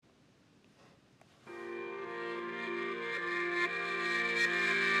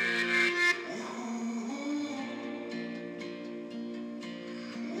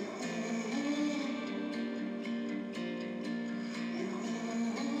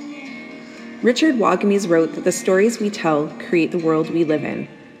Richard Wagamese wrote that the stories we tell create the world we live in.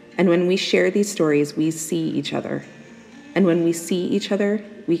 And when we share these stories, we see each other. And when we see each other,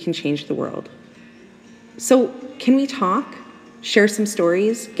 we can change the world. So can we talk, share some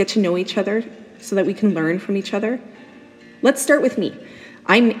stories, get to know each other so that we can learn from each other? Let's start with me.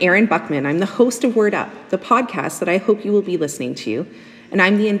 I'm Erin Buckman. I'm the host of Word Up, the podcast that I hope you will be listening to, and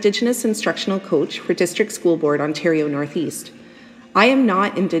I'm the Indigenous Instructional Coach for District School Board Ontario Northeast. I am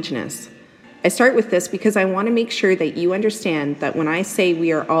not Indigenous. I start with this because I want to make sure that you understand that when I say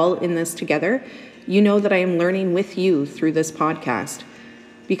we are all in this together, you know that I am learning with you through this podcast,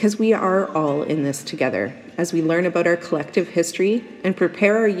 because we are all in this together as we learn about our collective history and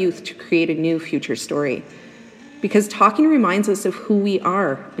prepare our youth to create a new future story. Because talking reminds us of who we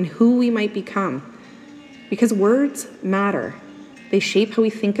are and who we might become. Because words matter. They shape how we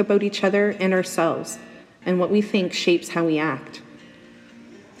think about each other and ourselves, and what we think shapes how we act.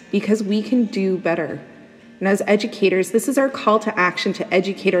 Because we can do better. And as educators, this is our call to action to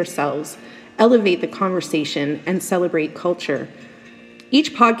educate ourselves, elevate the conversation, and celebrate culture.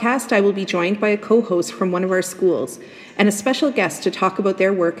 Each podcast, I will be joined by a co-host from one of our schools and a special guest to talk about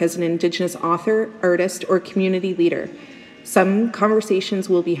their work as an Indigenous author, artist, or community leader. Some conversations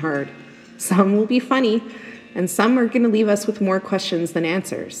will be hard, some will be funny, and some are going to leave us with more questions than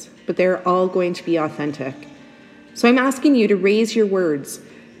answers, but they're all going to be authentic. So I'm asking you to raise your words,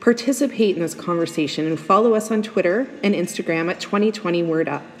 participate in this conversation, and follow us on Twitter and Instagram at 2020 Word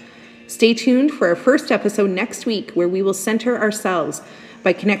Up. Stay tuned for our first episode next week, where we will center ourselves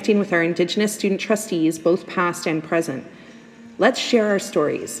by connecting with our Indigenous student trustees, both past and present. Let's share our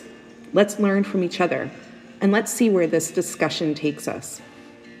stories. Let's learn from each other. And let's see where this discussion takes us.